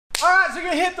All right, so you're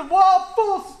gonna hit the wall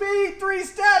full speed, 3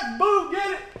 steps, boom,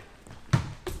 get it.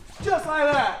 Just like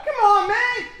that. Come on,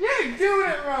 man. You're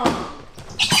doing it wrong.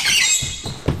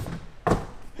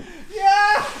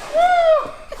 Yeah.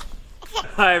 Woo.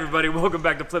 Hi everybody, welcome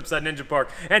back to Flipside Ninja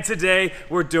Park, and today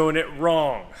we're doing it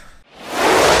wrong.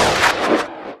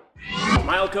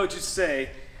 My old coaches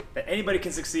say that anybody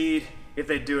can succeed if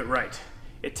they do it right.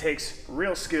 It takes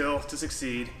real skill to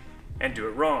succeed and do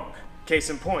it wrong.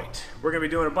 Case in point, we're gonna be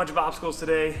doing a bunch of obstacles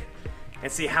today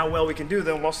and see how well we can do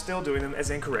them while still doing them as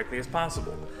incorrectly as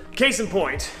possible. Case in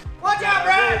point. Watch out,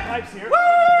 Brad! Pipes here.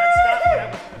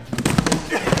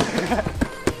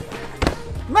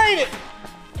 Made it!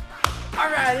 All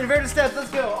right, inverted steps,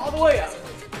 let's go. All the way up.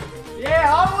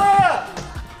 Yeah, all the way up.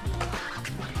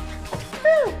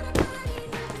 Woo.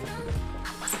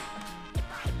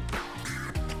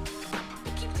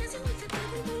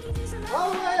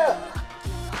 All the way up.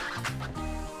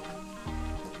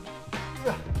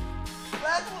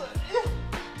 That's what.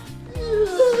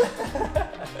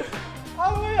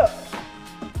 All the way up.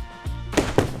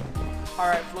 All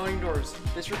right, floating doors.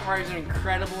 This requires an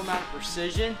incredible amount of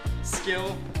precision,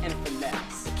 skill, and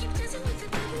finesse.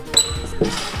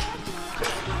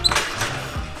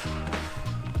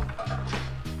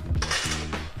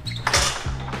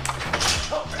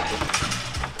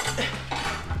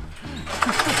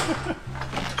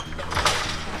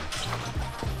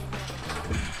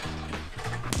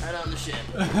 Right on the ship.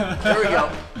 There we go.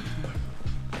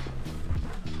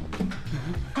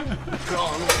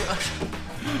 Oh my gosh.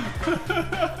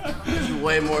 This is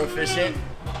way more efficient.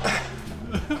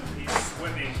 He's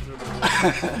swimming through the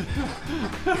water.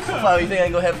 Wow, you think I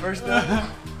can go head first now?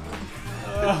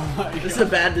 Oh my God. This is a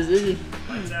bad decision.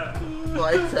 Lights out.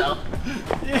 Lights out.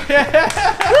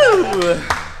 Yeah. Woo!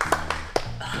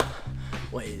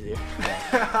 Way easier.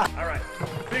 All right,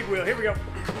 big wheel, here we go.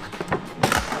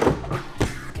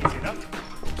 Easy enough.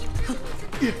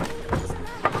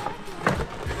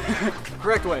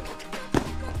 Correct way.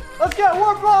 Let's get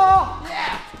one ball.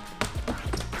 Yeah.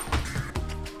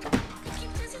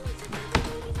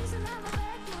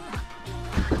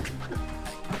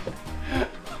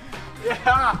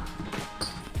 Yeah.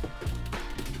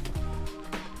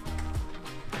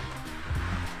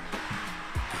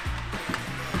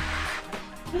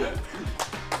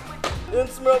 Doing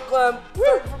some rope climb.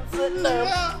 Start from sitting down.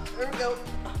 Yeah. There we go.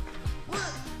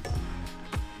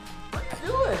 What are you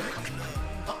doing?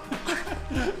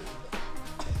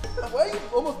 Why are you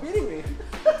almost beating me?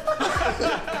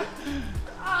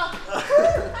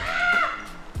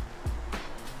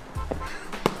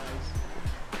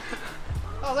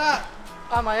 How's that?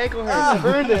 Oh, my ankle hurts.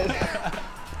 Burned it.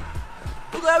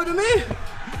 What's happened to me?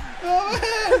 Oh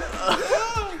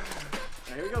man.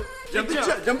 Here we go. Jump the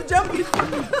jumpies.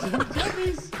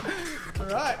 Jumpies. All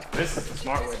right. This is the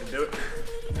smart way to do it.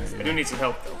 I do need some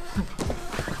help though.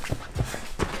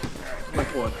 My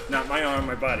foot. Not my arm,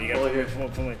 my body. You gotta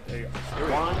pull it. There you go.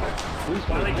 One.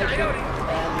 Wile E. Coyote.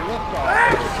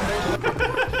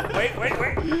 Wait.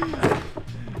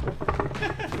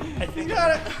 He's got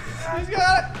it. He's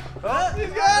got it. Oh,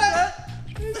 He's got it.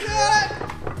 He's got it.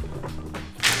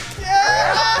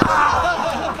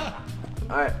 Yeah.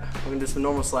 all right, we're gonna do some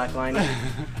normal slack line.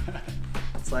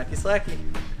 Slacky.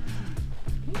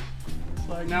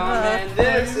 No, man,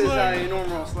 this is a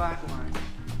normal slack line.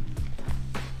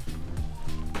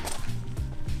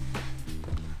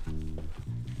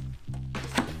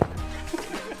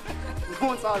 No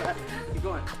one saw that. Keep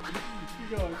going. Keep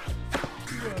going.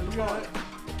 You got it.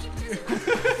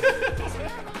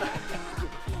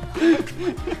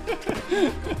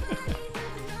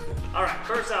 All right,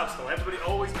 first obstacle. Everybody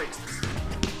always makes this.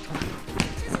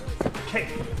 Okay.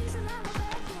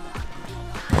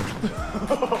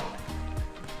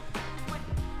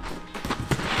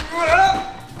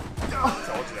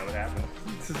 Told you that would happen.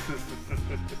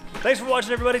 Thanks for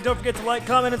watching, everybody. Don't forget to like,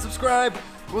 comment, and subscribe.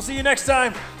 We'll see you next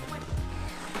time.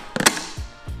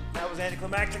 That was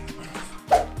anticlimactic.